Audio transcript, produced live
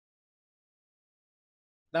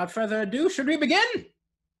Without further ado, should we begin?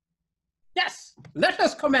 Yes, let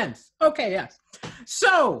us commence. Okay, yes.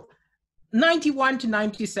 So, 91 to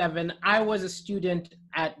 97, I was a student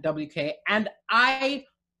at WK, and I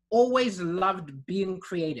always loved being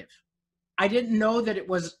creative. I didn't know that it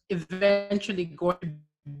was eventually going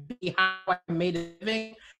to be how I made a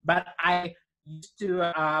living, but I used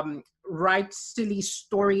to write silly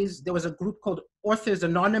stories. There was a group called Authors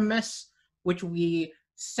Anonymous, which we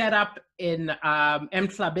set up in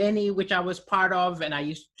Kamhlaba, which I was part of, and I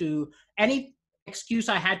used to, any excuse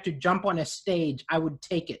I had to jump on a stage, I would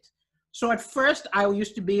take it. So at first, I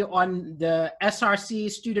used to be on the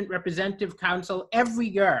SRC, Student Representative Council, every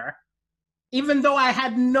year, even though I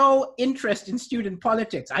had no interest in student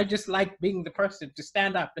politics. I just liked being the person to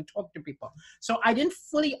stand up and talk to people. So I didn't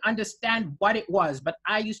fully understand what it was, but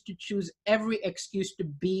I used to choose every excuse to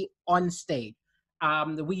be on stage.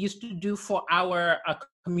 We used to do for our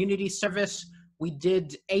community service, we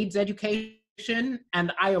did AIDS education,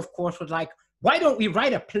 and I, of course, was like, why don't we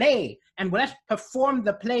write a play and let's perform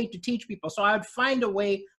the play to teach people? So I would find a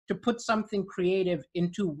way to put something creative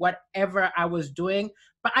into whatever I was doing,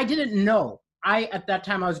 but I didn't know. At that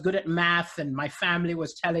time, I was good at math, and my family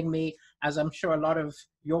was telling me, as I'm sure a lot of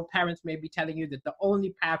your parents may be telling you, that the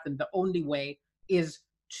only path and the only way is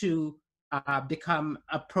to become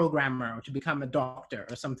a programmer or to become a doctor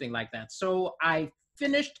or something like that. So I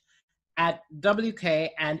finished at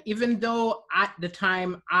WK, and even though at the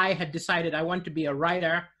time I had decided I want to be a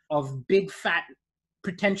writer of big, fat,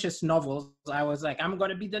 pretentious novels, I was like, I'm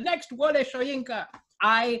going to be the next Wole Soyinka.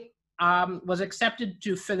 I was accepted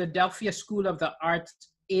to Philadelphia School of the Arts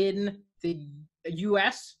in the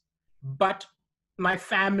US, but my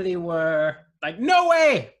family were like, no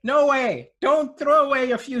way, no way, don't throw away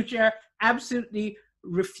your future. Absolutely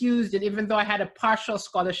refused. And even though I had a partial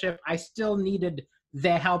scholarship, I still needed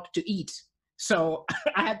their help to eat. So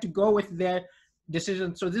I had to go with their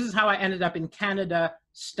decision. So this is how I ended up in Canada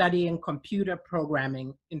studying computer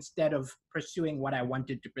programming instead of pursuing what I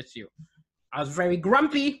wanted to pursue. I was very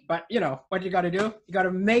grumpy, but you know what you got to do. You got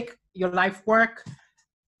to make your life work.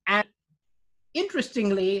 And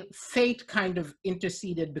interestingly, fate kind of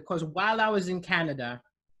interceded, because while I was in Canada,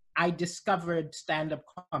 I discovered stand-up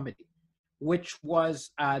comedy, which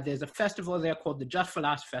was, there's a festival there called the Just for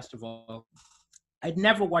Laughs Festival. I'd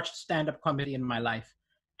never watched stand-up comedy in my life.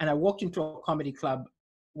 And I walked into a comedy club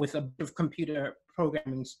with a bit of computer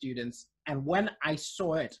programming students. And when I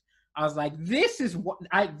saw it, I was like, this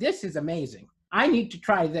is amazing. I need to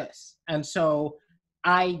try this. And so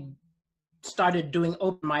I started doing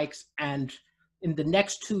open mics, and in the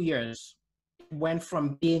next 2 years, it went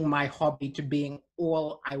from being my hobby to being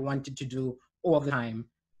all I wanted to do all the time,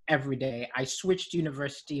 every day. I switched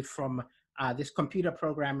university from this computer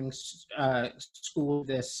programming school,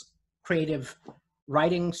 this creative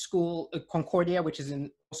writing school, Concordia, which is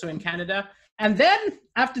also in Canada. And then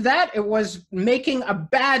after that, it was making a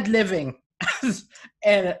bad living as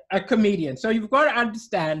a comedian. So you've got to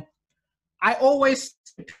understand, I always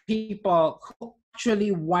see people who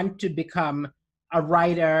actually want to become a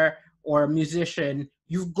writer or a musician,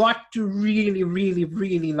 you've got to really, really,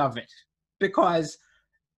 really love it, because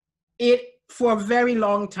for a very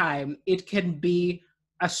long time, it can be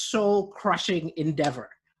a soul-crushing endeavor,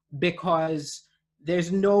 because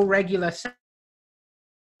there's no regular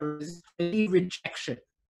rejection.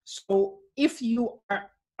 So if you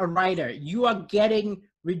are a writer, you are getting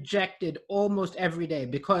rejected almost every day,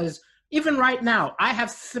 because even right now, I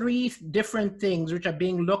have 3 different things which are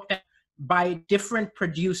being looked at by different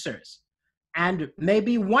producers. And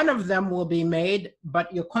maybe one of them will be made,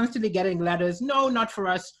 but you're constantly getting letters, no, not for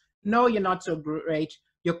us. No, you're not so great.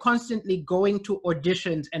 You're constantly going to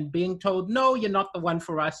auditions and being told, no, you're not the one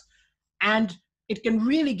for us. And it can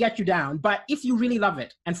really get you down. But if you really love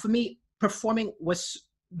it, and for me, performing was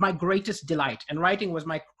my greatest delight and writing was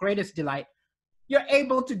my greatest delight, you're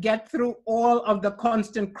able to get through all of the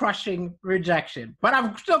constant crushing rejection. But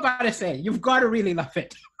I've still got to say, you've got to really love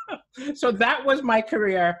it. So that was my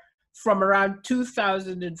career from around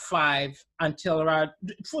 2005 until around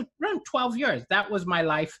 12 years. That was my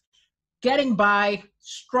life. Getting by,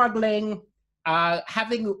 struggling,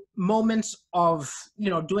 having moments of,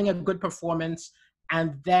 doing a good performance,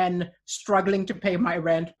 and then struggling to pay my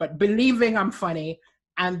rent, but believing I'm funny.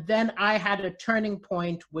 And then I had a turning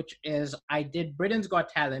point, which is I did Britain's Got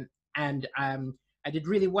Talent, and I did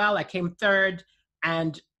really well. I came 3rd,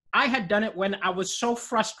 and I had done it when I was so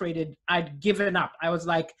frustrated, I'd given up. I was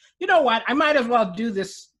like, you know what? I might as well do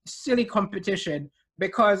this silly competition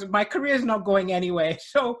because my career is not going anywhere.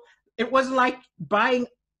 So it was like buying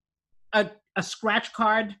a scratch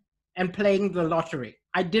card and playing the lottery.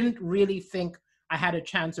 I didn't really think I had a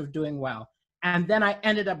chance of doing well. And then I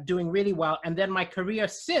ended up doing really well. And then my career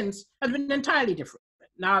since has been entirely different.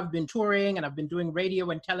 Now I've been touring and I've been doing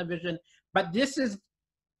radio and television, but this is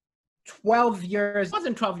 12 years, it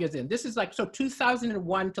wasn't 12 years in. This is like, so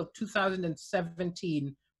 2001 till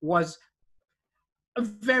 2017 was a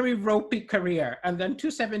very ropey career. And then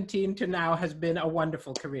 2017 to now has been a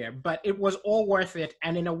wonderful career, but it was all worth it.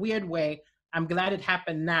 And in a weird way, I'm glad it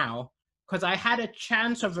happened now, because I had a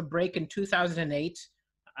chance of a break in 2008.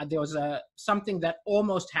 There was something that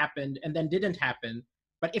almost happened and then didn't happen.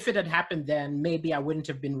 But if it had happened then, maybe I wouldn't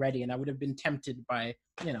have been ready and I would have been tempted by,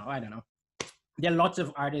 you know, I don't know. There are lots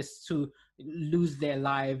of artists who lose their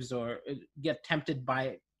lives or get tempted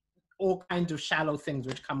by all kinds of shallow things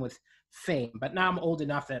which come with fame. But now I'm old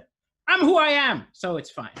enough that I'm who I am, so it's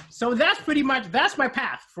fine. So that's pretty much, that's my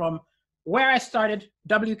path from where I started,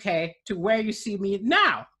 WK, to where you see me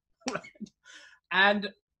now. And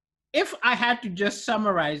if I had to just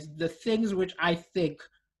summarize the things which I think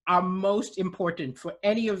are most important for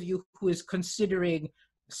any of you who is considering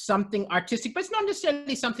something artistic, but it's not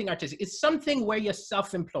necessarily something artistic, it's something where you're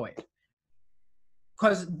self-employed.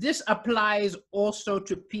 Because this applies also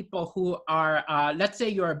to people who are, let's say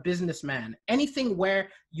you're a businessman, anything where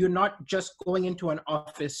you're not just going into an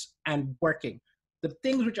office and working. The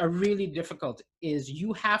things which are really difficult is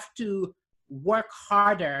you have to work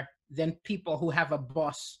harder than people who have a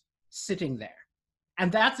boss sitting there.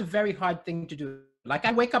 And that's a very hard thing to do. Like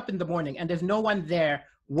I wake up in the morning and there's no one there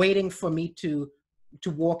waiting for me to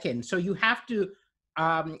walk in. So you have to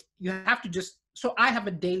just, so I have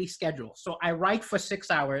a daily schedule. So I write for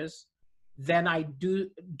 6 hours, then I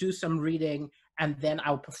do some reading, and then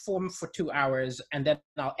I'll perform for 2 hours, and then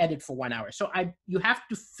I'll edit for 1 hour. So you have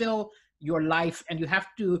to fill your life and you have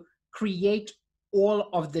to create all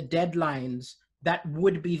of the deadlines that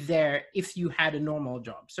would be there if you had a normal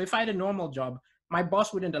job. So if I had a normal job, my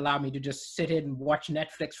boss wouldn't allow me to just sit in and watch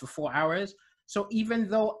Netflix for 4 hours. So even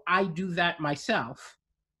though I do that myself,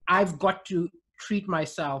 I've got to treat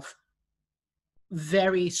myself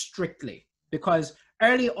very strictly, because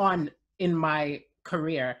early on in my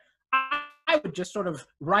career, I would just sort of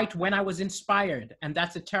write when I was inspired. And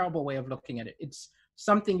that's a terrible way of looking at it. It's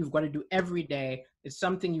something you've got to do every day. It's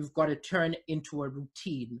something you've got to turn into a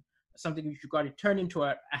routine, something you've got to turn into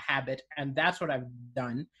a habit. And that's what I've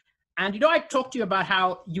done. And, you know, I talked to you about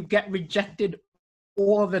how you get rejected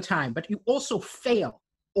all the time, but you also fail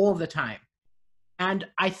all the time. And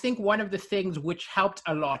I think one of the things which helped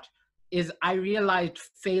a lot is I realized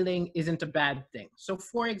failing isn't a bad thing. So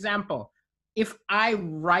for example, if I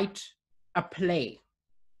write a play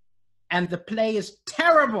and the play is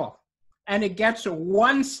terrible and it gets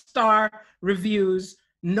 1-star reviews,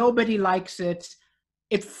 nobody likes it,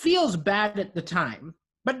 it feels bad at the time,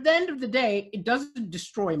 but at the end of the day, it doesn't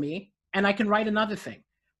destroy me and I can write another thing.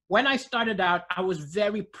 When I started out, I was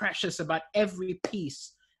very precious about every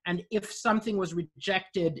piece. And if something was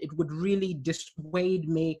rejected, it would really dissuade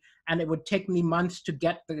me and it would take me months to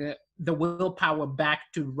get the willpower back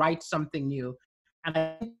to write something new. And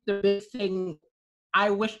I think the big thing, I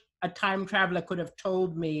wish a time traveler could have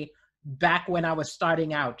told me back when I was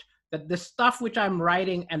starting out, that the stuff which I'm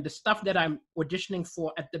writing and the stuff that I'm auditioning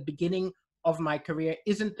for at the beginning of my career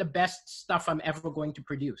isn't the best stuff I'm ever going to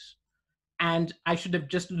produce. And I should have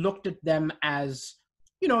just looked at them as,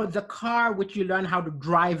 you know, the car which you learn how to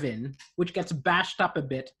drive in, which gets bashed up a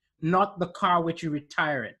bit, not the car which you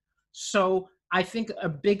retire in. So I think a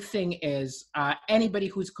big thing is anybody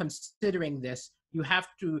who's considering this, you have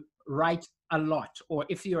to write a lot. Or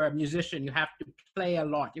if you're a musician, you have to play a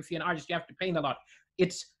lot. If you're an artist, you have to paint a lot.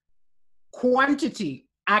 It's quantity,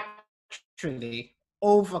 actually,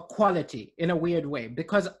 over quality in a weird way.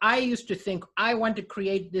 Because I used to think I want to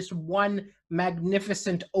create this one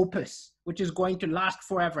magnificent opus, which is going to last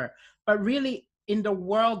forever. But really, in the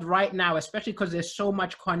world right now, especially because there's so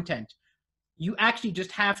much content, you actually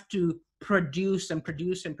just have to produce and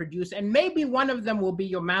produce and produce. And maybe one of them will be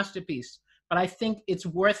your masterpiece. But I think it's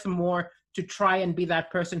worth more to try and be that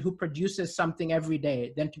person who produces something every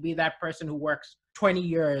day than to be that person who works 20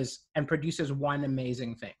 years and produces one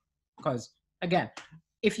amazing thing. Because again,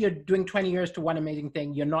 if you're doing 20 years to one amazing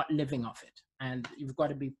thing, you're not living off it. And you've got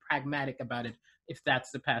to be pragmatic about it if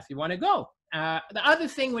that's the path you want to go. The other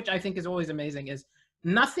thing, which I think is always amazing, is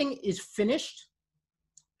nothing is finished.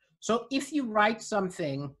 So if you write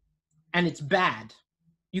something and it's bad,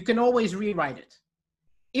 you can always rewrite it.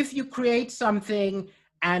 If you create something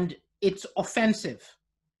and it's offensive,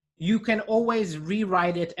 you can always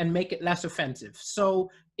rewrite it and make it less offensive. So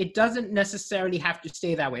it doesn't necessarily have to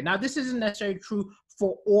stay that way. Now, this isn't necessarily true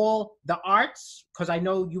for all the arts, because I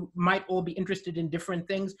know you might all be interested in different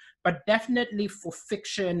things, but definitely for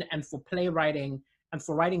fiction and for playwriting and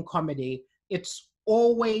for writing comedy, it's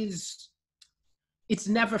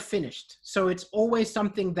never finished. So it's always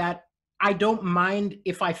something that I don't mind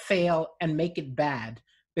if I fail and make it bad,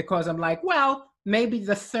 because I'm like, well, maybe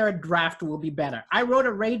the third draft will be better. I wrote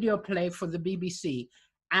a radio play for the BBC,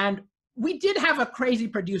 and we did have a crazy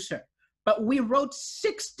producer, but we wrote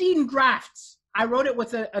 16 drafts. I wrote it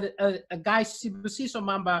with a guy, Sibusiso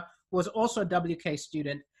Mamba, who was also a WK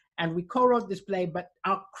student, and we co-wrote this play, but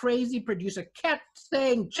our crazy producer kept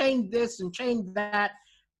saying, change this and change that,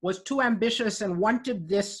 was too ambitious and wanted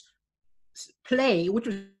this play, which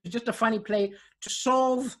was just a funny play, to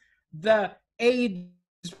solve the AIDS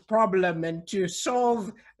problem and to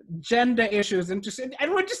solve gender issues and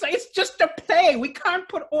we're just like, it's just a play. We can't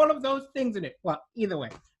put all of those things in it. Well, either way,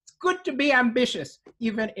 it's good to be ambitious,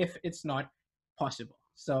 even if it's not possible.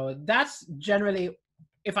 So that's generally,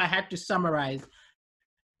 if I had to summarize,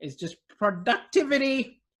 it's just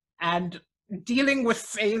productivity and dealing with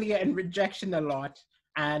failure and rejection a lot.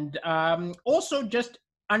 And also just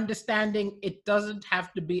understanding it doesn't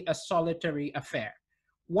have to be a solitary affair.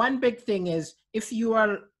 One big thing is, if you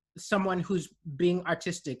are someone who's being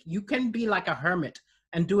artistic, you can be like a hermit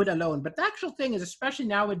and do it alone. But the actual thing is, especially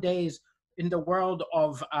nowadays in the world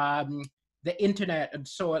of the internet, and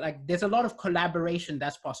so like there's a lot of collaboration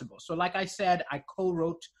that's possible. So like I said, I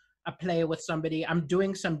co-wrote a play with somebody. I'm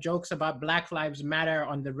doing some jokes about Black Lives Matter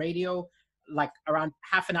on the radio, like around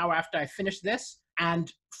half an hour after I finish this.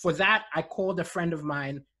 And for that, I called a friend of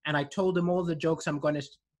mine and I told him all the jokes I'm going to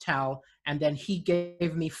tell. And then he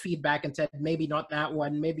gave me feedback and said, maybe not that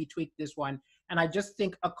one, maybe tweak this one. And I just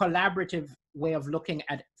think a collaborative way of looking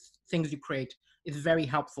at things you create is very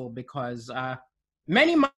helpful, because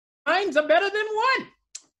many minds are better than one.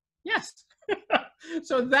 Yes.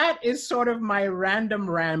 So that is sort of my random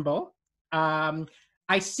ramble.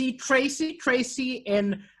 I see Tracy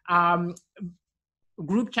in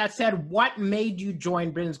group chat said, what made you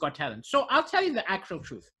join Britain's Got Talent? So I'll tell you the actual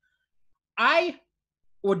truth. I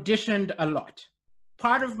auditioned a lot.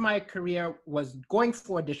 Part of my career was going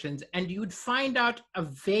for auditions, and you'd find out a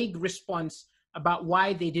vague response about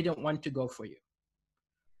why they didn't want to go for you.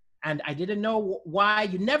 And I didn't know why.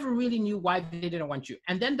 You never really knew why they didn't want you.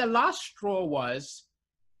 And then the last straw was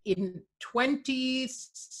in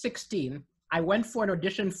 2016, I went for an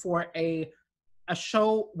audition for a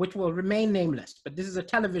show which will remain nameless, but this is a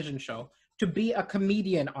television show, to be a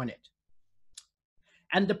comedian on it.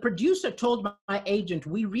 And the producer told my agent,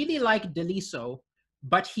 we really like Daliso,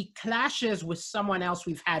 but he clashes with someone else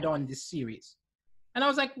we've had on this series. And I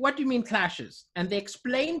was like, what do you mean clashes? And they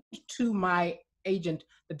explained to my agent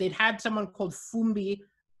that they'd had someone called Fumbi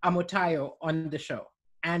Amotayo on the show.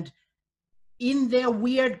 And in their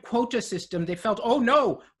weird quota system, they felt, oh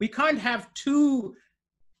no, we can't have two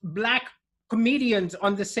Black comedians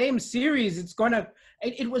on the same series. It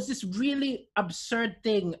was this really absurd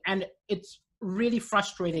thing. And it's really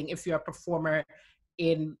frustrating if you're a performer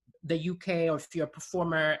in the UK or if you're a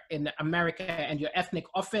performer in America and you're ethnic.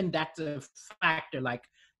 Often that's a factor. Like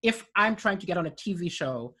if I'm trying to get on a TV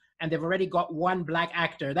show and they've already got one Black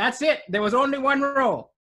actor, that's it. There was only one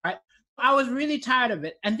role, right? I was really tired of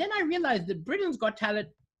it. And then I realized that Britain's Got Talent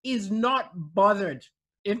is not bothered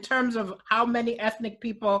in terms of how many ethnic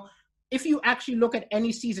people, if you actually look at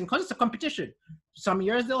any season, because it's a competition. Some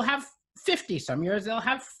years they'll have 50, some years they'll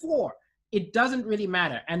have 4. It doesn't really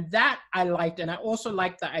matter. And that I liked. And I also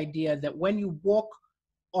liked the idea that when you walk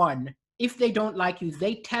on, if they don't like you,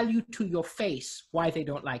 they tell you to your face why they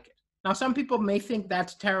don't like it. Now, some people may think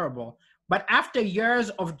that's terrible, but after years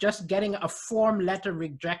of just getting a form letter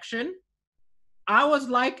rejection, I was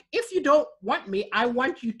like, if you don't want me, I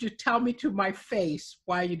want you to tell me to my face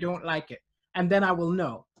why you don't like it. And then I will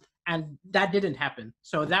know. And that didn't happen.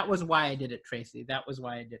 So that was why I did it, Tracy. That was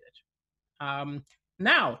why I did it.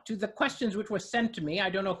 Now, to the questions which were sent to me. I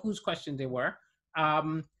don't know whose questions they were.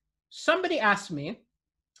 Somebody asked me,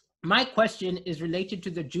 my question is related to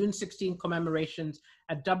the June 16 commemorations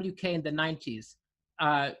at WK in the 90s.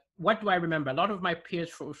 What do I remember? A lot of my peers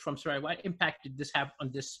from Surrey, what impact did this have on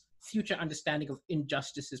this future understanding of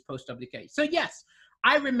injustices post-WK? So yes,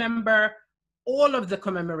 I remember all of the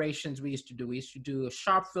commemorations we used to do. We used to do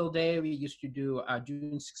Sharpeville Day, we used to do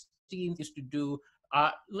June 16th, used to do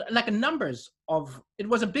like a numbers of, it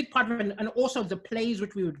was a big part of it, and also the plays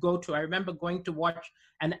which we would go to. I remember going to watch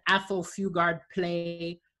an Athol Fugard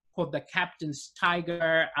play called The Captain's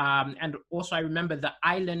Tiger, and also I remember The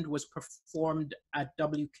Island was performed at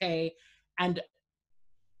WK, and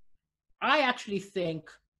I actually think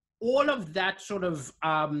all of that sort of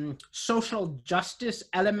social justice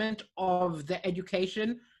element of the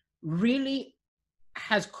education really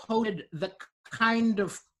has coded the kind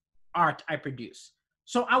of art I produce.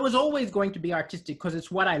 So I was always going to be artistic because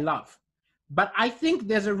it's what I love. But I think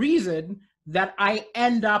there's a reason that I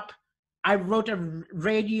wrote a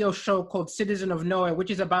radio show called Citizen of Nowhere,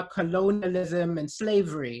 which is about colonialism and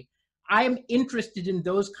slavery. I'm interested in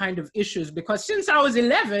those kind of issues because since I was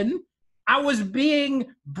 11, I was being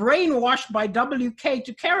brainwashed by WK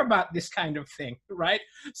to care about this kind of thing, right?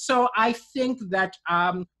 So I think that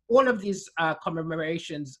all of these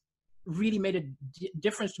commemorations really made a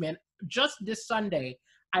difference to me. And just this Sunday,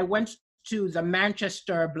 I went to the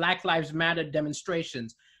Manchester Black Lives Matter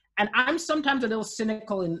demonstrations. And I'm sometimes a little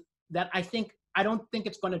cynical in that I don't think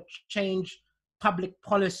it's going to change public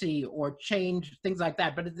policy or change things like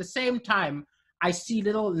that. But at the same time, I see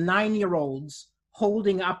little 9-year-olds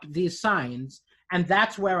holding up these signs. And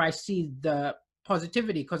that's where I see the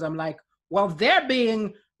positivity, because I'm like, well, that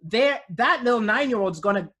little 9-year-old's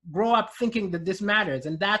going to grow up thinking that this matters.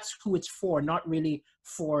 And that's who it's for, not really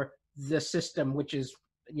for the system, which is,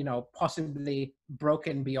 possibly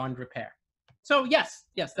broken beyond repair. So yes,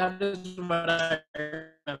 that is what I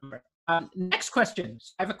remember. Next question.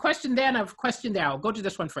 I have a question there and I have a question there. I'll go to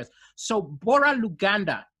this one first. So Bora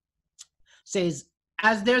Luganda says,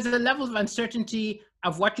 as there's a level of uncertainty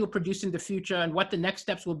of what you'll produce in the future and what the next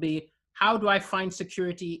steps will be, how do I find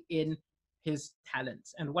security in his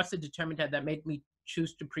talents? And what's the determinant that made me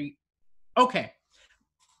choose to Okay.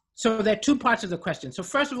 So there are two parts of the question. So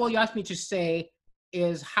first of all, you asked me to say,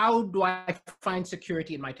 is how do I find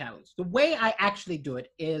security in my talents? The way I actually do it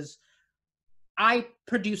is I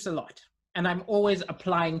produce a lot and I'm always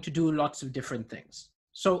applying to do lots of different things.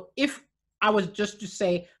 So if I was just to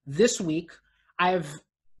say this week, I've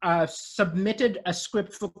submitted a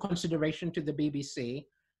script for consideration to the BBC.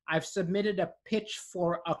 I've submitted a pitch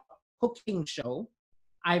for a cooking show.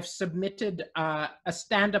 I've submitted a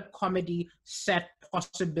stand-up comedy set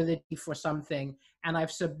possibility for something, and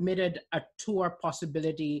I've submitted a tour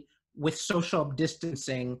possibility with social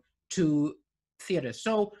distancing to theater.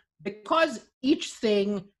 So because each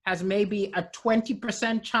thing has maybe a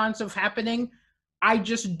 20% chance of happening, I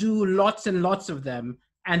just do lots and lots of them,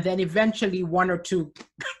 and then eventually one or two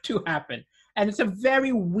to happen. And it's a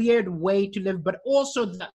very weird way to live, but also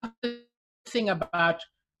the other thing about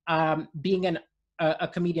being a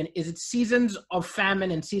comedian is it's seasons of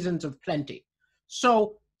famine and seasons of plenty.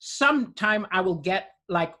 So sometime I will get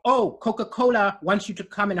like, oh, Coca-Cola wants you to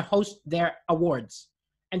come and host their awards,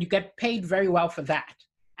 and you get paid very well for that.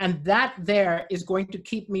 And that there is going to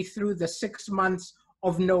keep me through the 6 months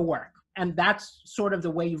of no work. And that's sort of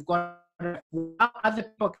the way you've got to, other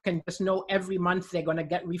people can just know every month they're going to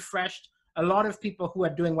get refreshed. A lot of people who are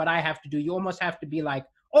doing what I have to do, you almost have to be like,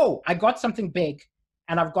 oh, I got something big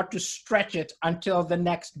and I've got to stretch it until the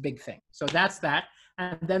next big thing. So that's that.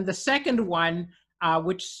 And then the second one,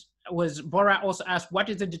 which was Bora also asked, what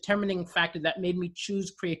is the determining factor that made me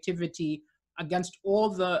choose creativity against all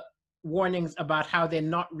the warnings about how they're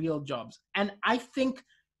not real jobs? And I think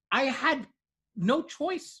I had no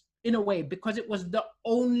choice in a way because it was the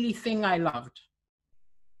only thing I loved.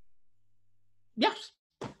 Yes,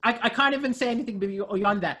 I can't even say anything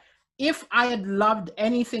beyond that. If I had loved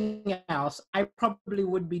anything else, I probably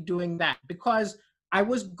would be doing that because I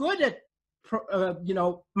was good at,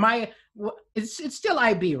 it's still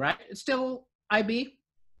IB, right? It's still IB,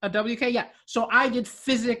 WK, yeah. So I did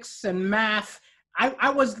physics and math. I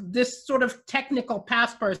was this sort of technical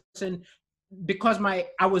path person because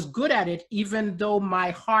I was good at it, even though my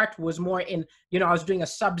heart was more in, I was doing a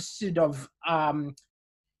subset of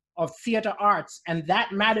theater arts, and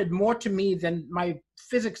that mattered more to me than my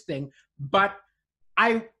physics thing. But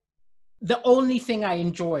the only thing I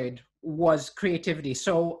enjoyed was creativity.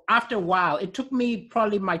 So after a while, it took me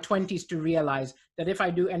probably my 20s to realize that if I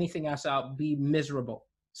do anything else, I'll be miserable.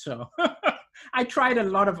 So I tried a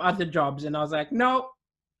lot of other jobs and I was like, no,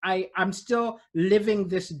 I'm still living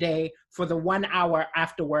this day for the 1 hour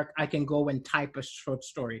after work I can go and type a short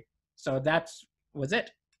story. So that was it.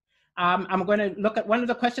 I'm going to look at one of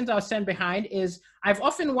the questions I was sent behind is, I've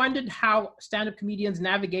often wondered how stand-up comedians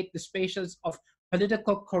navigate the spaces of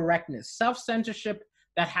political correctness, self-censorship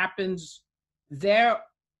that happens there.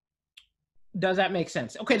 Does that make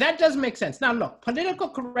sense? Okay, that does make sense. Now look, political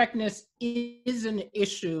correctness is an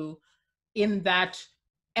issue in that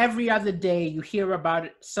every other day you hear about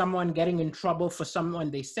someone getting in trouble for someone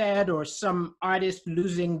they said, or some artist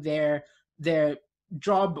losing their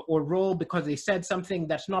job or role because they said something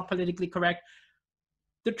that's not politically correct.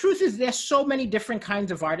 The truth is there's so many different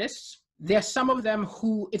kinds of artists. There's some of them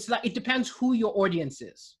who, it's like, it depends who your audience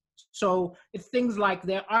is. So it's things like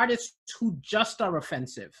they're artists who just are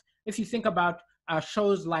offensive. If you think about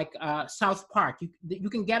shows like South Park, you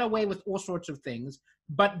can get away with all sorts of things,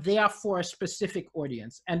 but they are for a specific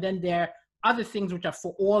audience. And then there are other things which are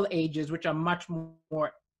for all ages, which are much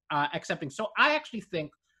more accepting. So I actually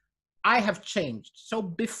think I have changed. So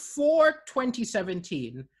before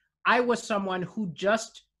 2017, I was someone who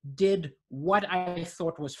just did what I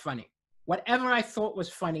thought was funny. Whatever I thought was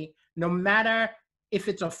funny, no matter if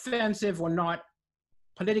it's offensive or not,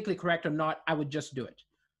 politically correct or not, I would just do it.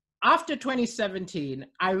 After 2017,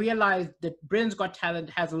 I realized that Britain's Got Talent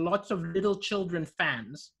has lots of little children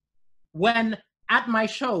fans, when at my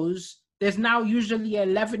shows, there's now usually an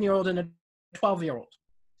 11-year-old and a 12-year-old.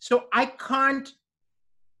 So I can't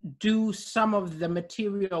do some of the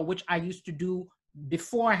material which I used to do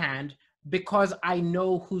beforehand because I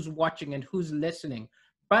know who's watching and who's listening.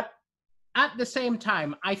 But at the same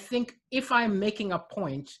time, I think if I'm making a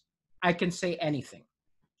point, I can say anything.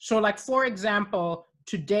 So like, for example,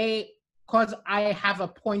 today, because I have a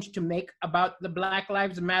point to make about the Black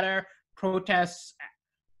Lives Matter protests,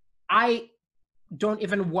 I don't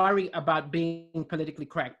even worry about being politically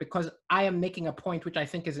correct because I am making a point which I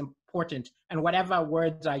think is important, and whatever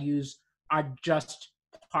words I use are just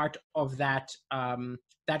part of that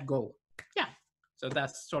that goal. Yeah, so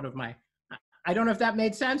that's sort of my, I don't know if that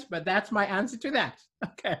made sense, but that's my answer to that.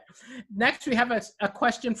 Okay, next we have a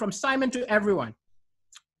question from Simon to everyone.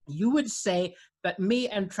 You would say that me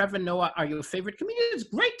and Trevor Noah are your favorite comedians.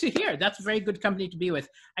 Great to hear. That's very good company to be with.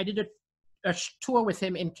 I did a tour with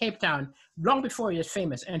him in Cape Town long before he was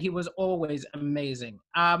famous, and he was always amazing.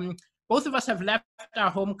 Both of us have left our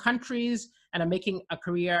home countries and are making a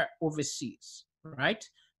career overseas, right?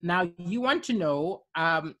 Now, you want to know,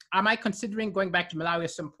 am I considering going back to Malawi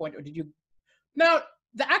at some point, or did you? Now,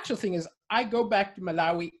 the actual thing is, I go back to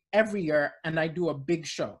Malawi every year and I do a big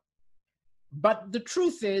show. But the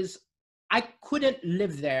truth is, I couldn't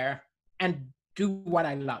live there and do what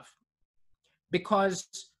I love. Because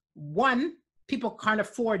one, people can't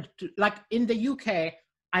afford to, like in the UK,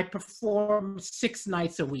 I perform 6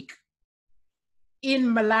 nights a week. In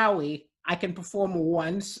Malawi, I can perform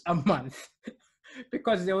once a month.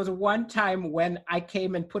 Because there was one time when I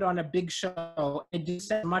came and put on a big show, it didn't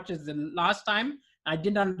sell as much as the last time. I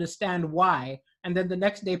didn't understand why. And then the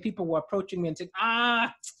next day, people were approaching me and saying,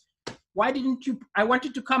 why didn't you, I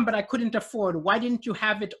wanted to come, but I couldn't afford. Why didn't you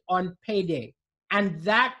have it on payday? And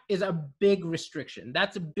that is a big restriction.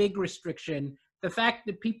 That's a big restriction. The fact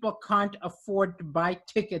that people can't afford to buy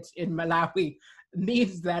tickets in Malawi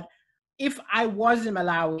means that if I was in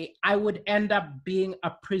Malawi, I would end up being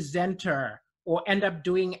a presenter or end up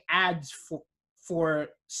doing ads for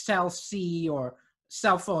Cell C or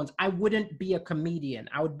cell phones. I wouldn't be a comedian.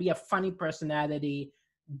 I would be a funny personality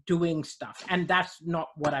doing stuff. And that's not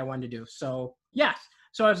what I want to do. So yes,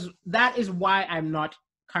 so that is why I'm not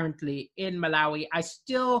currently in Malawi. I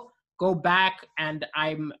still go back and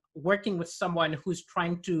I'm working with someone who's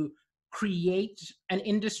trying to create an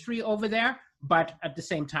industry over there, but at the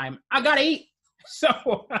same time, I gotta eat.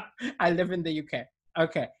 So I live in the UK.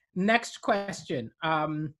 Okay, next question.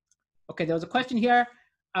 Okay, there was a question here.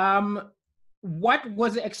 What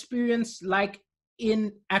was the experience like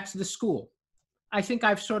at the school? I think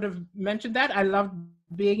I've sort of mentioned that. I loved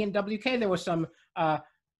being in WK. There were some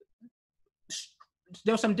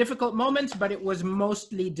difficult moments, but it was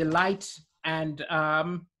mostly delight. And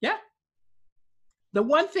yeah, the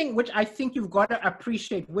one thing which I think you've got to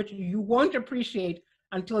appreciate, which you won't appreciate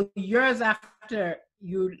until years after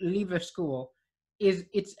you leave a school, is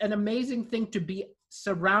it's an amazing thing to be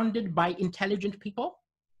surrounded by intelligent people.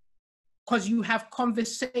 Because you have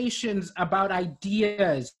conversations about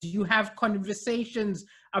ideas, you have conversations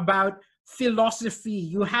about philosophy,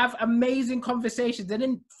 you have amazing conversations. And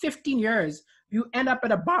in 15 years, you end up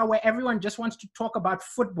at a bar where everyone just wants to talk about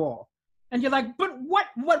football. And you're like, but what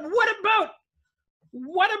about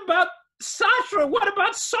Sartre? What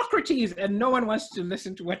about Socrates? And no one wants to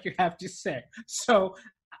listen to what you have to say. So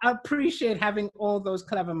I appreciate having all those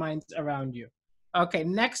clever minds around you. Okay,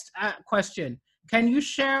 next question. Can you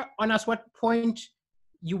share on us what point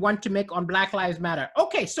you want to make on Black Lives Matter?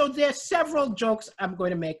 Okay, so there's several jokes I'm going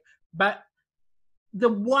to make, but the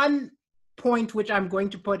one point which I'm going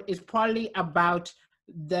to put is probably about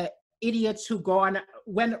the idiots who go on,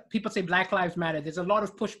 when people say Black Lives Matter, there's a lot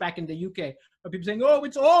of pushback in the UK of people saying, oh,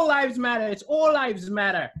 it's all lives matter, it's all lives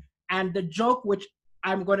matter. And the joke which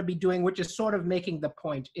I'm going to be doing, which is sort of making the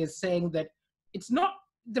point, is saying that it's not,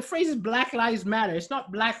 the phrase is Black Lives Matter, it's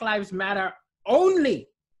not Black Lives Matter only.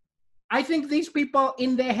 I think these people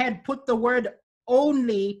in their head put the word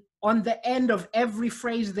only on the end of every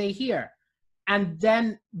phrase they hear. And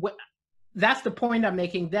then that's the point I'm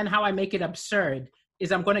making. Then how I make it absurd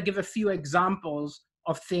is I'm going to give a few examples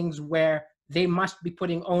of things where they must be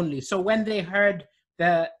putting only. So when they heard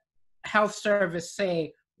the health service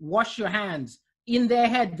say, wash your hands, in their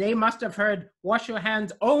head, they must have heard, wash your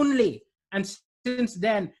hands only. And since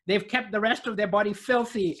then, they've kept the rest of their body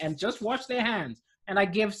filthy and just wash their hands. And I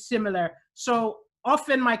give similar. So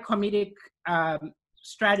often my comedic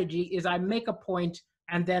strategy is I make a point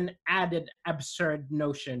and then add an absurd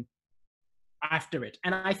notion after it.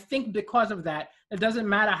 And I think because of that, it doesn't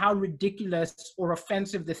matter how ridiculous or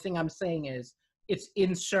offensive the thing I'm saying is, it's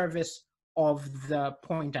in service of the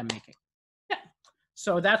point I'm making. Yeah.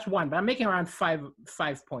 So that's one, but I'm making around five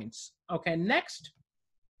points. Okay, next,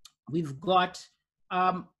 we've got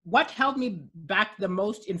what held me back the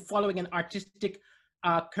most in following an artistic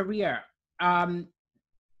career?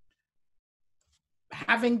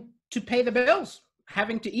 Having to pay the bills,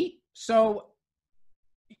 having to eat. So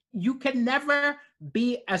you can never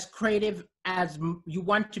be as creative as you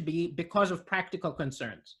want to be because of practical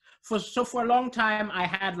concerns. So for a long time, I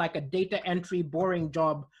had like a data entry, boring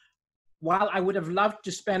job. While I would have loved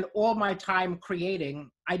to spend all my time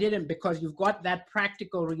creating, I didn't, because you've got that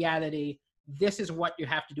practical reality. This is what you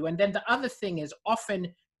have to do. And then the other thing is,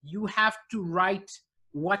 often you have to write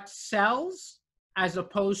what sells as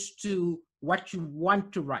opposed to what you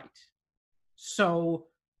want to write. So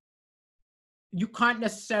you can't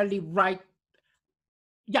necessarily write.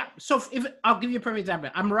 Yeah, so if I'll give you a perfect example.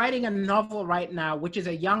 I'm writing a novel right now, which is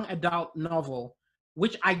a young adult novel,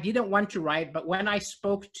 which I didn't want to write, but when I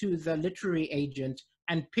spoke to the literary agent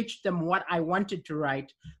and pitched them what I wanted to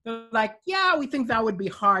write, they're like, yeah, we think that would be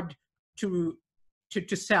hard to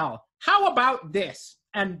sell. How about this?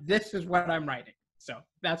 And this is what I'm writing. So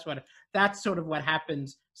that's sort of what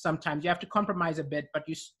happens sometimes. You have to compromise a bit, but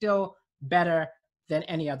you're still better than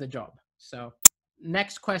any other job. So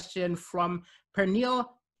next question from Pernille.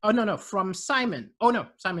 Oh, no, from Simon. Oh, no,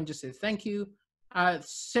 Simon just says, thank you.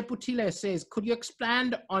 Seputile says, could you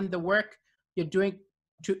expand on the work you're doing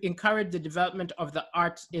to encourage the development of the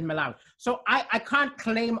arts in Malawi? So I can't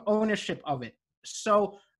claim ownership of it.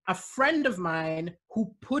 So a friend of mine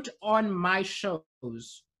who put on my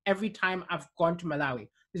shows every time I've gone to Malawi,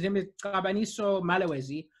 his name is Daliso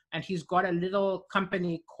Chaponda, and he's got a little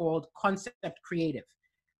company called Concept Creative.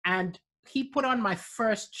 And he put on my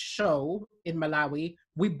first show in Malawi.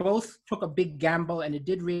 We both took a big gamble and it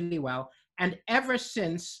did really well. And ever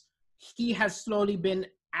since, he has slowly been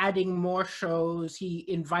adding more shows. He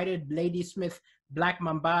invited Ladysmith Black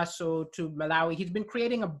Mambazo to Malawi. He's been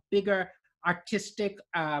creating a bigger artistic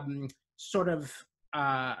sort of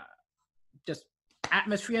just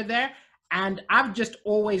atmosphere there. And I've just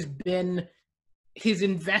always been his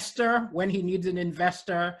investor when he needs an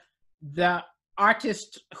investor, the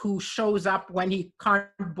artist who shows up when he can't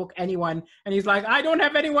book anyone. And he's like, I don't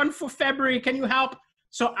have anyone for February. Can you help?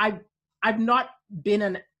 So I've not been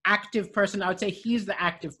an active person. I would say he's the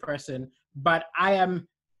active person, but I am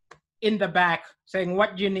in the back saying,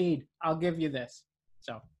 what do you need? I'll give you this.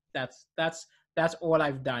 So that's all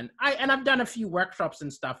I've done. And I've done a few workshops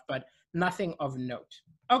and stuff, but nothing of note.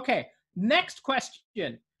 Okay, next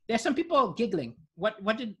question. There's some people giggling. What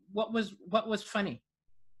was funny?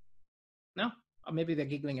 No? Or maybe they're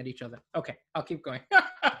giggling at each other. Okay, I'll keep going. Because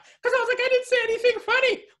I was like, I didn't say anything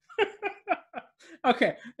funny.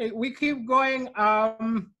 Okay, we keep going.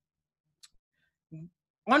 On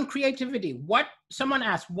creativity, someone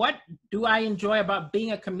asked, what do I enjoy about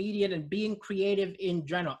being a comedian and being creative in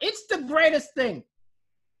general? It's the greatest thing.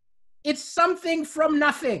 It's something from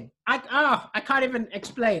nothing. I can't even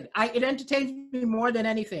explain. It entertains me more than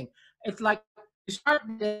anything. It's like you start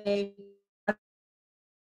the day,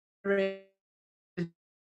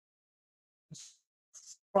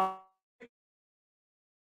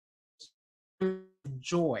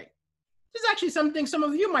 joy. This is actually something some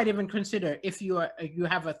of you might even consider if you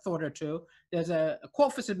have a thought or two. There's a call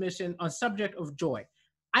for submission on subject of joy.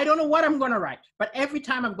 I don't know what I'm going to write, but every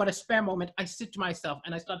time I've got a spare moment, I sit to myself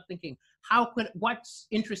and I start thinking, what's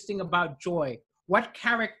interesting about joy? What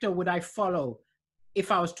character would I follow if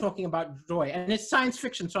I was talking about joy? And it's science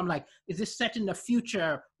fiction. So I'm like, is this set in the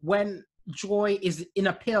future when joy is in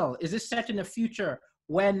a pill? Is this set in the future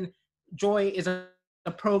when joy is a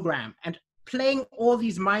program? And playing all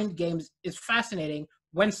these mind games is fascinating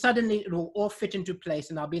when suddenly it will all fit into place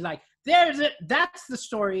and I'll be like, there's it, that's the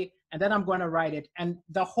story, and then I'm going to write it. And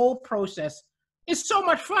the whole process is so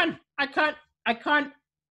much fun. I can't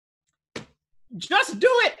just do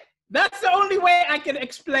it. That's the only way I can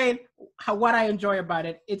explain what I enjoy about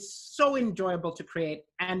it. It's so enjoyable to create,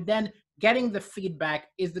 and then getting the feedback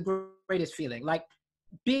is the greatest feeling. Like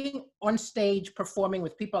being on stage performing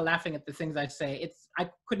with people laughing at the things I say, I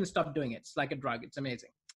couldn't stop doing it. It's like a drug. It's amazing.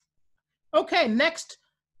 Okay, next,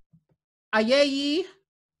 Ayeyi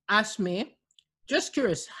asked me, just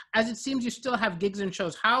curious, as it seems you still have gigs and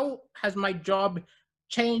shows, how has my job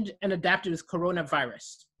changed and adapted with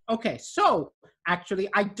coronavirus? Okay, so actually,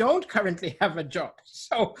 I don't currently have a job.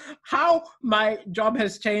 So how my job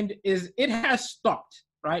has changed is it has stopped,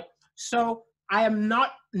 right? So I am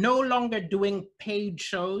no longer doing paid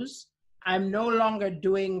shows. I'm no longer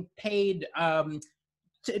doing paid,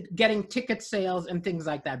 getting ticket sales and things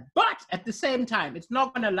like that. But at the same time, it's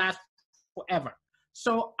not going to last forever.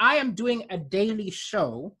 So I am doing a daily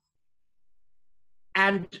show,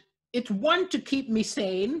 and it's one to keep me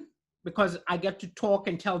sane because I get to talk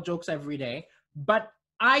and tell jokes every day. But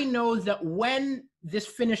I know that when this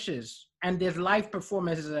finishes and there's live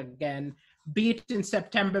performances again, be it in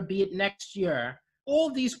September, be it next year,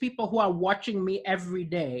 all these people who are watching me every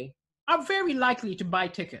day are very likely to buy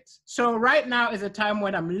tickets. So right now is a time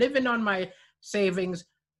when I'm living on my savings,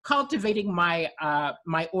 cultivating my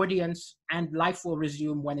my audience, and life will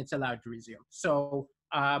resume when it's allowed to resume. So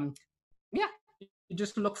yeah, you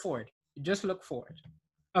just look forward. You just look forward.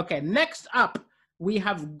 Okay, next up, we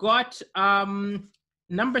have got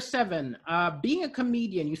number 7. Being a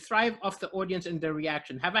comedian, you thrive off the audience and their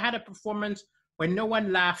reaction. Have I had a performance where no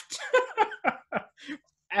one laughed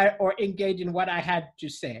or engaged in what I had to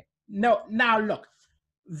say? No. Now look,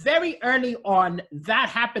 very early on, that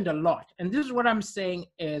happened a lot. And this is what I'm saying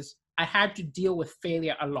is I had to deal with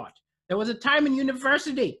failure a lot. There was a time in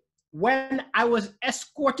university when I was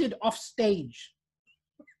escorted off stage.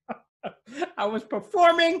 I was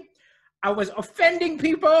performing, I was offending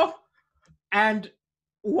people, and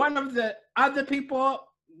one of the other people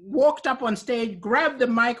walked up on stage, grabbed the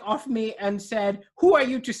mic off me and said, "Who are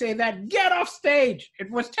you to say that? Get off stage." It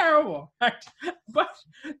was terrible. But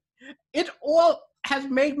it all has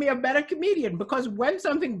made me a better comedian, because when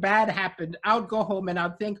something bad happened, I would go home and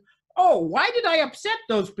I'd think, oh, why did I upset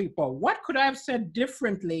those people? What could I have said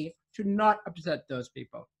differently to not upset those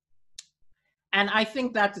people? And I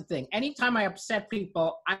think that's the thing. Anytime I upset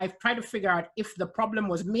people, I've tried to figure out if the problem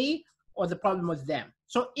was me or the problem was them.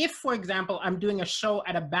 So if, for example, I'm doing a show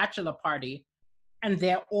at a bachelor party and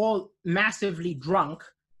they're all massively drunk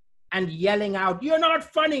and yelling out, "You're not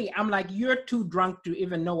funny," I'm like, you're too drunk to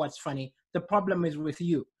even know what's funny. The problem is with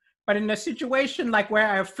you. But in a situation like where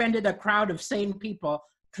I offended a crowd of sane people,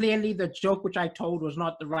 clearly the joke which I told was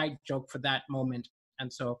not the right joke for that moment.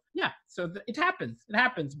 And so, yeah, so it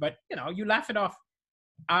happens, but you know, you laugh it off.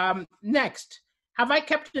 Next, have I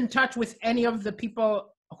kept in touch with any of the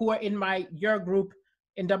people who are in your group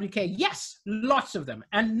in WK? Yes, lots of them.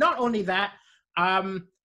 And not only that,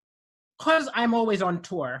 because I'm always on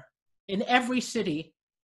tour, in every city,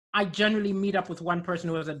 I generally meet up with one person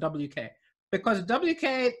who is at WK. Because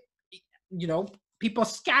WK, you know, people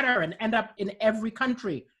scatter and end up in every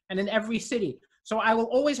country and in every city. So I will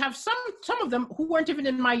always have some of them who weren't even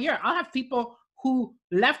in my year. I'll have people who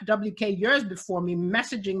left WK years before me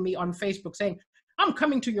messaging me on Facebook saying, "I'm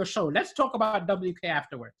coming to your show. Let's talk about WK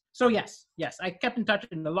afterwards." So yes, I kept in touch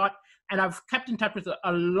with a lot, and I've kept in touch with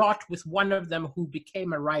a lot with one of them who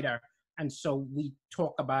became a writer. And so we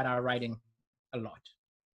talk about our writing a lot.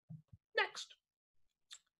 Next.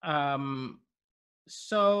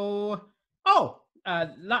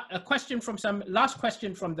 Last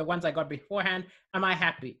question from the ones I got beforehand. Am I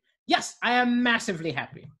happy? Yes, I am massively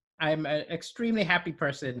happy. I'm an extremely happy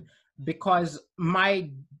person because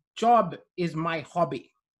my job is my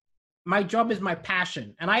hobby. My job is my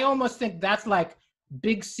passion. And I almost think that's like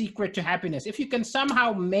big secret to happiness. If you can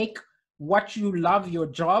somehow make what you love your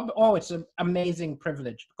job, oh, it's an amazing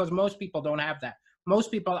privilege, because most people don't have that.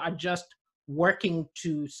 Most people are just working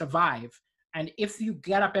to survive. And if you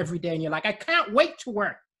get up every day and you're like, I can't wait to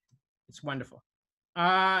work, it's wonderful.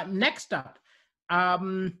 Next up,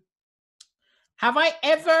 have I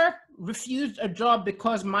ever refused a job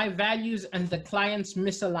because my values and the client's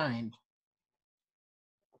misaligned?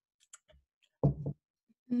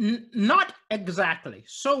 Not exactly.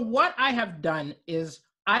 So what I have done is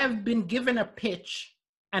I have been given a pitch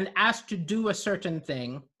and asked to do a certain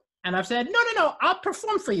thing. And I've said, no, I'll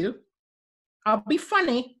perform for you. I'll be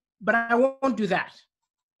funny, but I won't do that.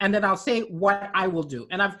 And then I'll say what I will do.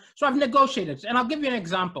 And I've negotiated. And I'll give you an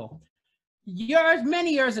example.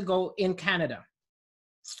 Many years ago in Canada,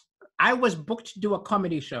 I was booked to do a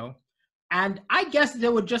comedy show. And I guess they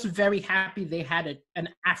were just very happy they had an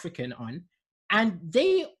African on. And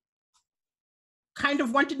they kind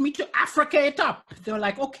of wanted me to Africa it up. They were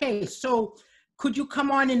like, okay, so could you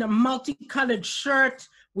come on in a multicolored shirt?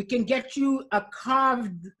 We can get you a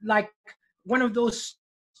carved, like one of those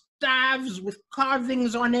staves with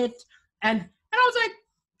carvings on it. And I was like,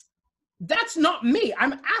 that's not me.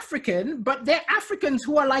 I'm African, but they're Africans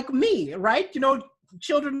who are like me, right? You know,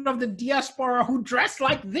 children of the diaspora who dress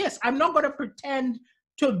like this. I'm not going to pretend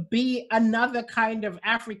to be another kind of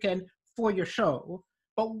African for your show.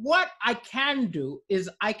 But what I can do is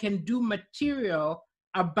I can do material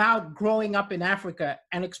about growing up in Africa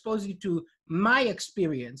and expose you to my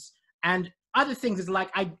experience. And other things is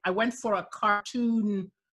like I went for a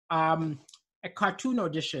cartoon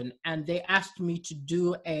audition, and they asked me to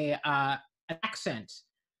do an accent.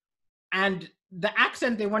 And the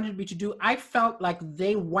accent they wanted me to do, I felt like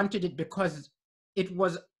they wanted it because it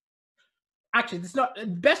was actually, it's not the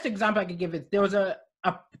best example I could give it. There was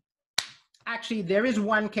actually, there is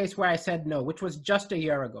one case where I said no, which was just a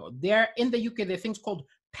year ago. There in the UK, there are things called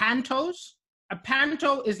pantos. A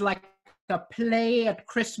panto is like a play at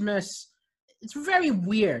Christmas. It's very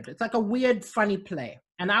weird. It's like a weird, funny play.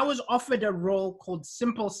 And I was offered a role called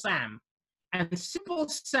Simple Sam. And Simple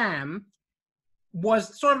Sam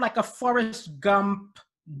was sort of like a Forrest Gump,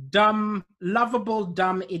 dumb, lovable,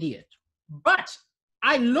 dumb idiot. But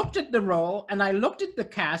I looked at the role and I looked at the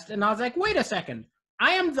cast and I was like, wait a second.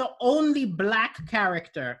 I am the only Black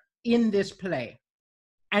character in this play.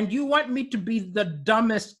 And you want me to be the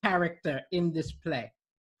dumbest character in this play.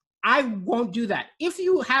 I won't do that. If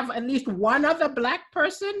you have at least one other Black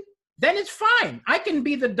person, then it's fine. I can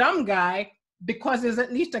be the dumb guy because there's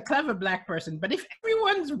at least a clever Black person. But if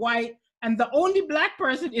everyone's white and the only Black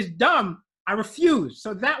person is dumb, I refuse.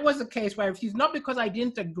 So that was the case where I refused, not because I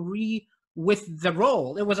didn't agree with the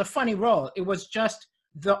role. It was a funny role. It was just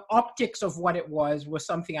the optics of what it was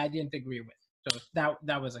something I didn't agree with. So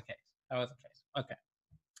that was the case. That was the case. Okay.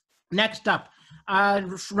 Next up,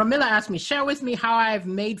 Ramila asked me, share with me how I've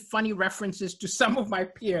made funny references to some of my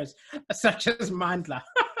peers, such as Mandla.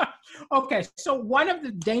 Okay, so one of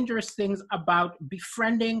the dangerous things about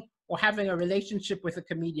befriending or having a relationship with a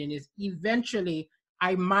comedian is eventually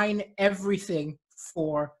I mine everything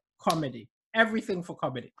for comedy. Everything for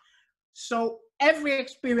comedy. So every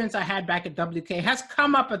experience I had back at WK has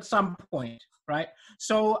come up at some point, right?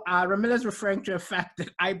 So Ramila's referring to the fact that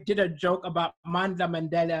I did a joke about Mandla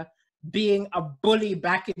Mandela being a bully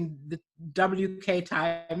back in the WK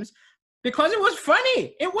times because it was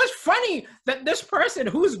funny. It was funny that this person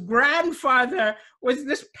whose grandfather was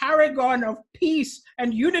this paragon of peace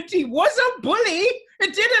and unity was a bully.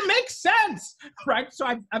 It didn't make sense, right? So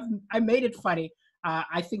I made it funny.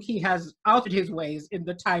 I think he has altered his ways in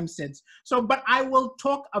the time since. So, but I will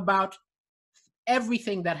talk about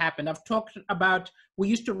everything that happened. I've talked about, we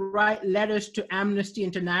used to write letters to Amnesty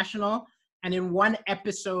International. And in one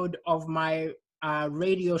episode of my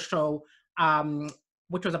radio show,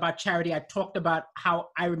 which was about charity, I talked about how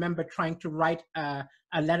I remember trying to write a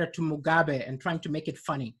letter to Mugabe and trying to make it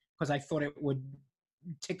funny because I thought it would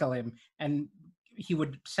tickle him and he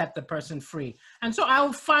would set the person free. And so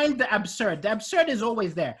I'll find the absurd. The absurd is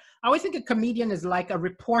always there. I always think a comedian is like a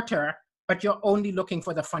reporter, but you're only looking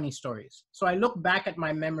for the funny stories. So I look back at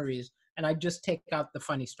my memories and I just take out the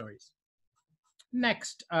funny stories.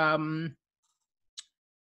 Next.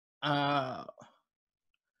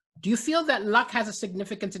 Do you feel that luck has a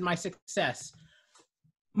significance in my success?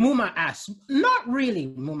 Muma asks, not really,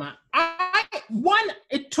 Muma.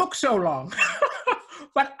 It took so long.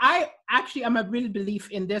 But I actually am a real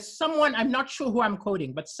belief in this. Someone, I'm not sure who I'm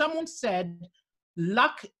quoting, but someone said,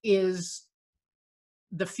 luck is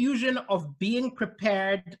the fusion of being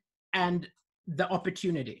prepared and the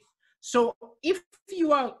opportunity. So if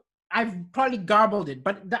you are, I've probably garbled it,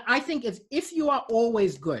 but I think it's if you are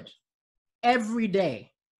always good every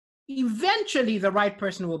day, eventually the right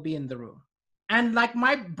person will be in the room. And like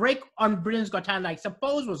my break on Britain's Got Talent, I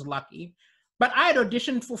suppose was lucky, but I had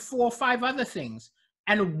auditioned for 4 or 5 other things.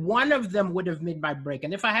 And one of them would have made my break.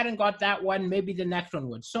 And if I hadn't got that one, maybe the next one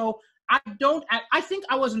would. So I think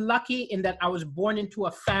I was lucky in that I was born into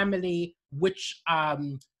a family which,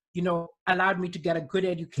 allowed me to get a good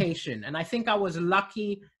education. And I think I was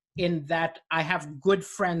lucky in that I have good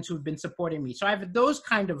friends who've been supporting me. So I have those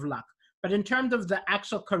kind of luck. But in terms of the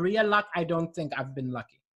actual career luck, I don't think I've been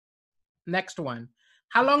lucky. Next one.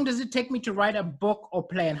 How long does it take me to write a book or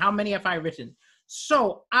play? And how many have I written?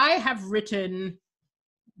 So I have written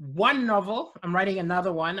 1 novel. I'm writing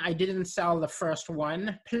another one. I didn't sell the first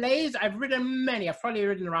one. Plays, I've written many. I've probably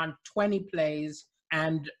written around 20 plays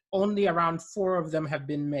and only around 4 of them have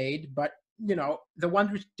been made. But, the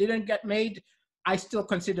ones which didn't get made, I still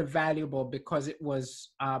consider valuable because it was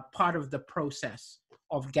part of the process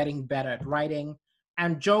of getting better at writing.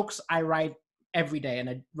 And jokes, I write every day.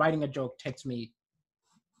 And writing a joke takes me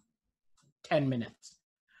 10 minutes.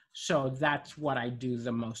 So that's what I do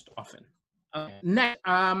the most often. Okay. Next,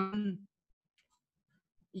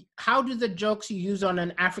 how do the jokes you use on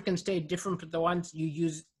an African stage different from the ones you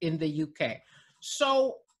use in the UK?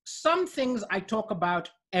 So some things I talk about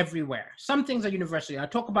everywhere. Some things are universal. I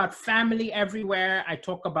talk about family everywhere. I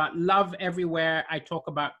talk about love everywhere. I talk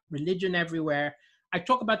about religion everywhere. I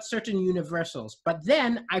talk about certain universals, but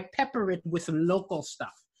then I pepper it with local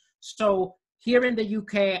stuff. So here in the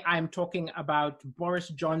UK, I'm talking about Boris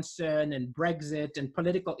Johnson and Brexit and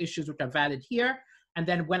political issues which are valid here. And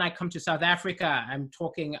then when I come to South Africa, I'm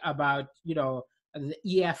talking about, you know,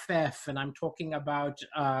 the EFF, and I'm talking about,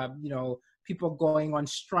 you know, people going on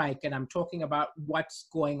strike, and I'm talking about what's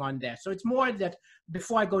going on there. So it's more that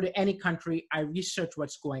before I go to any country, I research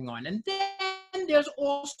what's going on. And then there's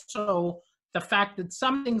also the fact that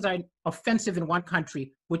some things are offensive in one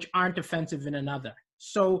country, which aren't offensive in another.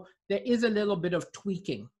 So there is a little bit of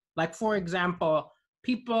tweaking. Like, for example,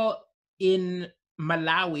 people in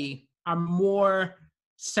Malawi are more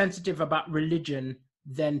sensitive about religion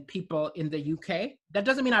than people in the UK. That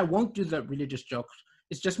doesn't mean I won't do the religious jokes.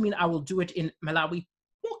 It's just mean I will do it in Malawi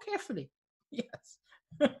more carefully. Yes.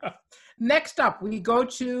 Next up, we go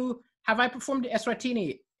to, have I performed in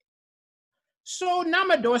Eswatini? So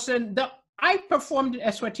Nama Dawson, I performed in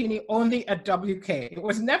Eswatini only at WK. It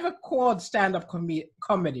was never called stand-up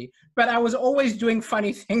comedy, but I was always doing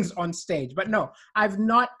funny things on stage. But no, I've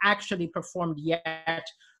not actually performed yet.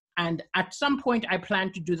 And at some point, I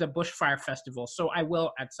plan to do the Bushfire Festival, so I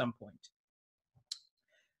will at some point.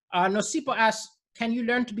 Nosipo asks, can you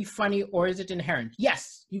learn to be funny, or is it inherent?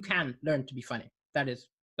 Yes, you can learn to be funny. That is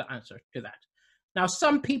the answer to that. Now,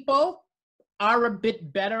 some people are a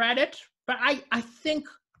bit better at it, but I think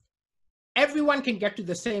everyone can get to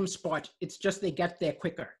the same spot. It's just they get there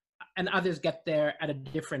quicker, and others get there at a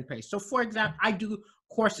different pace. So for example, I do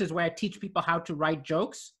courses where I teach people how to write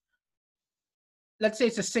jokes. Let's say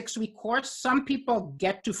it's a 6-week course. Some people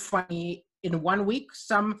get to funny in 1 week.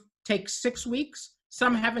 Some take 6 weeks.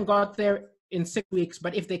 Some haven't got there in 6 weeks,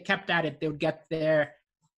 but if they kept at it, they would get there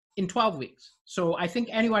in 12 weeks. So I think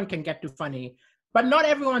anyone can get to funny, but not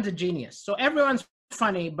everyone's a genius. So everyone's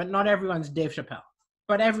funny, but not everyone's Dave Chappelle.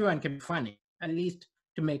 But everyone can be funny, at least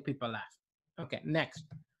to make people laugh. Okay, next.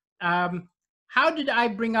 How did I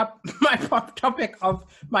bring up my topic of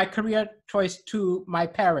my career choice to my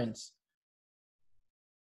parents?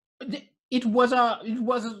 It was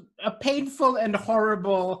a painful and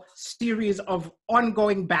horrible series of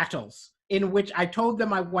ongoing battles in which I told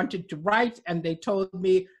them I wanted to write, and they told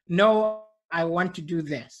me, no, I want to do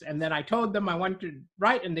this. And then I told them I want to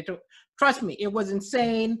write, and they told, trust me, it was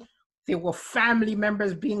insane. There were family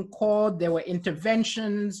members being called, there were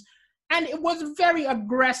interventions, and it was a very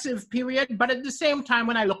aggressive period. But at the same time,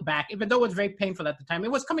 when I look back, even though it was very painful at the time,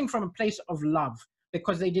 it was coming from a place of love,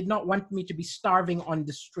 because they did not want me to be starving on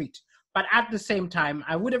the street. But at the same time,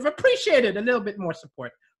 I would have appreciated a little bit more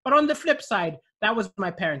support. But on the flip side, that was my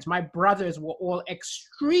parents. My brothers were all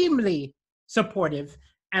extremely supportive.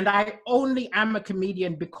 And I only am a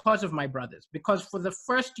comedian because of my brothers. Because for the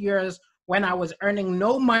first years when I was earning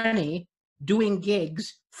no money doing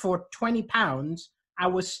gigs for 20 pounds, I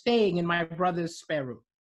was staying in my brother's spare room.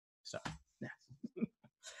 So,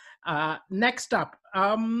 yeah. Next up.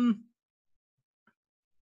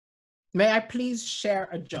 May I please share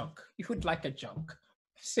a joke? You would like a joke,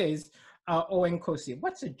 says Owen Kosi.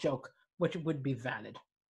 What's a joke which would be valid?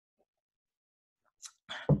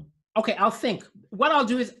 Okay, I'll think. What I'll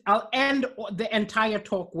do is I'll end the entire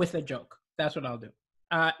talk with a joke. That's what I'll do.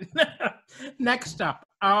 Next up,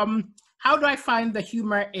 how do I find the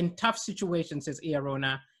humor in tough situations, says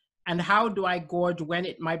Iarona, and how do I gorge when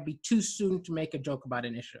it might be too soon to make a joke about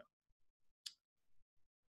an issue?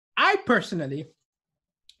 I personally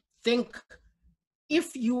think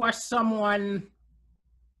if you are someone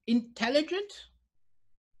intelligent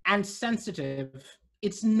and sensitive,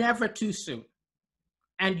 it's never too soon.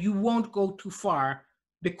 And you won't go too far,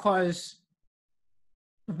 because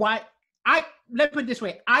let me put it this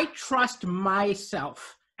way, I trust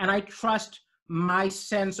myself and I trust my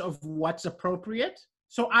sense of what's appropriate.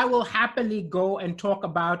 So I will happily go and talk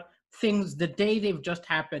about things the day they've just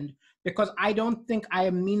happened, because I don't think I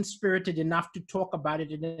am mean-spirited enough to talk about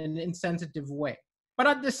it in an insensitive way. But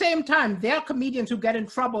at the same time, there are comedians who get in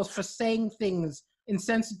trouble for saying things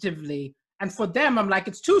insensitively. And for them, I'm like,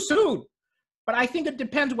 it's too soon. But I think it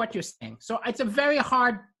depends what you're saying. So it's a very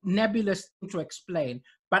hard, nebulous thing to explain.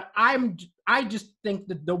 But I just think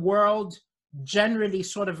that the world generally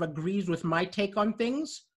sort of agrees with my take on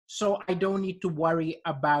things. So I don't need to worry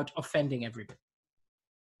about offending everybody.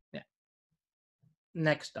 Yeah.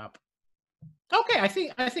 Next up. Okay, I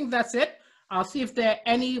think that's it. I'll see if there are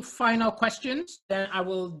any final questions. Then I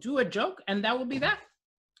will do a joke, and that will be that.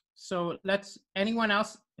 So anyone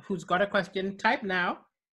else who's got a question, type now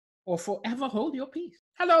or forever hold your peace.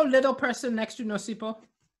 Hello, little person next to Nosipo.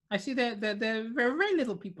 I see there are very, very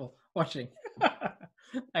little people watching.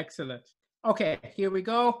 Excellent. Okay, here we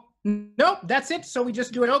go. Nope, that's it. So we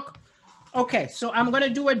just do a joke. Okay, so I'm going to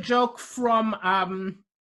do a joke from,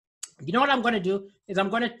 you know what I'm going to do is I'm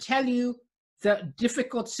going to tell you the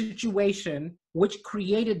difficult situation which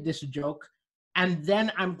created this joke, and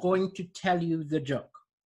then I'm going to tell you the joke.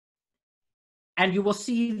 And you will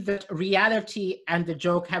see that reality and the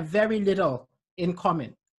joke have very little in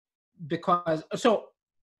common. Because, so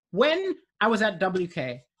when I was at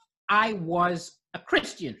WK, I was a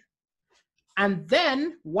Christian. And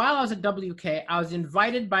then while I was at WK, I was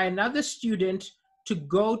invited by another student to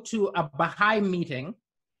go to a Baha'i meeting.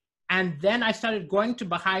 And then I started going to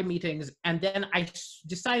Baha'i meetings. And then I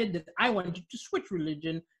decided that I wanted to switch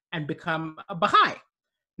religion and become a Baha'i.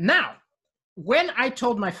 Now, when I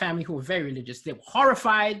told my family, who were very religious, they were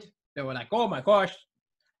horrified. They were like, oh my gosh.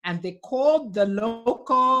 And they called the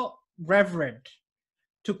local reverend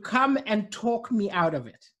to come and talk me out of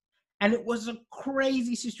it. And it was a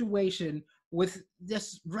crazy situation with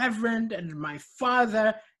this reverend and my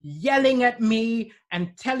father yelling at me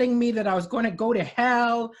and telling me that I was going to go to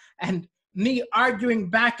hell, and me arguing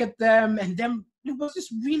back at them. And then it was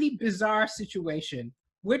this really bizarre situation,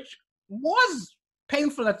 which was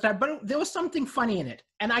painful at the time, but there was something funny in it.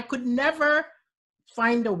 And I could never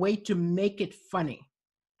find a way to make it funny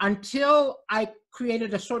until I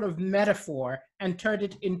created a sort of metaphor and turned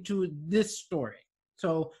it into this story.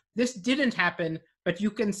 So this didn't happen, but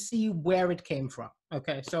you can see where it came from.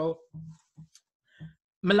 Okay, so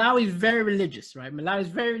Malawi is very religious, right? Malawi is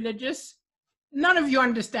very religious. None of you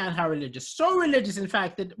understand how religious. So religious, in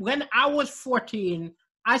fact, that when I was 14,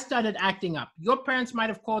 I started acting up. Your parents might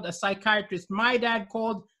have called a psychiatrist. My dad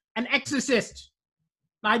called an exorcist.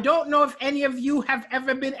 I don't know if any of you have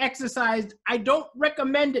ever been exorcised. I don't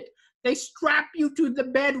recommend it. They strap you to the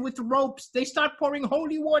bed with ropes. They start pouring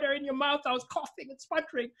holy water in your mouth. I was coughing and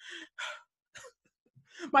sputtering.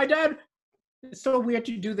 My dad, it's so weird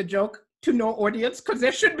to do the joke to no audience because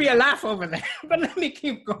there should be a laugh over there, but let me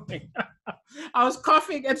keep going. I was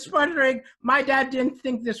coughing and sputtering. My dad didn't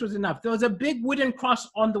think this was enough. There was a big wooden cross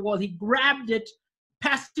on the wall. He grabbed it,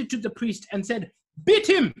 passed it to the priest and said, beat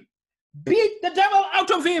him, beat the devil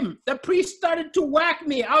out of him. The priest started to whack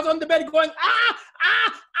me. I was on the bed going, ah,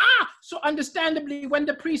 ah, ah. So understandably, when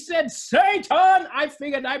the priest said, Satan, I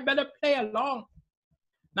figured I better play along.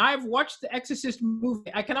 Now I've watched The Exorcist movie.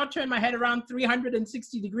 I cannot turn my head around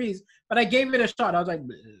 360 degrees, but I gave it a shot. I was like,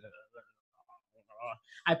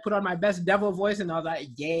 I put on my best devil voice and I was like,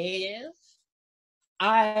 yes,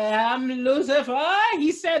 I am Lucifer.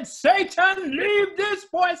 He said, Satan, leave this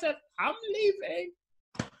boy. I said, I'm leaving.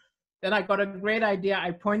 Then I got a great idea.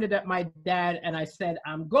 I pointed at my dad and I said,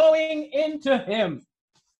 I'm going into him.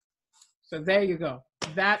 So there you go.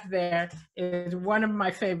 That there is one of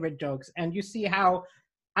my favorite jokes. And you see how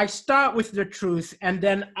I start with the truth and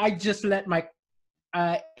then I just let my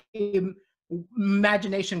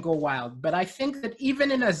imagination go wild. But I think that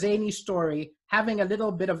even in a zany story, having a little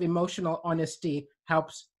bit of emotional honesty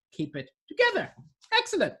helps keep it together.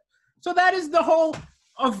 Excellent. So that is the whole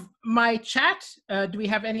of my chat. Do we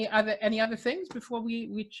have any other things before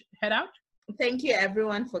we head out? Thank you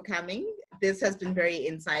everyone for coming. This has been very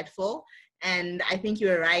insightful. And I think you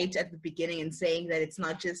were right at the beginning in saying that it's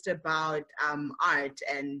not just about art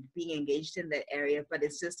and being engaged in that area, but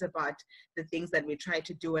it's just about the things that we try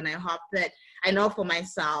to do. And I hope that, I know for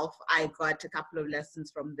myself, I got a couple of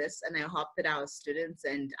lessons from this, and I hope that our students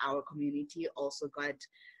and our community also got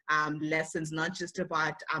lessons, not just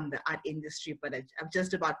about the art industry, but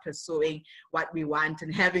just about pursuing what we want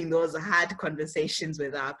and having those hard conversations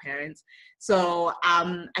with our parents. So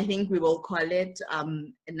I think we will call it a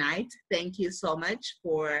night. Thank you so much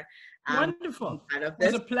for wonderful. Being part of this.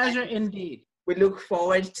 It was a pleasure indeed. We look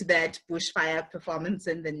forward to that bushfire performance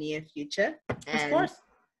in the near future. And of course.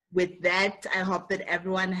 With that, I hope that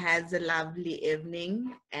everyone has a lovely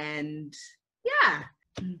evening, and yeah.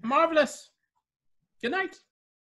 Marvelous. Good night.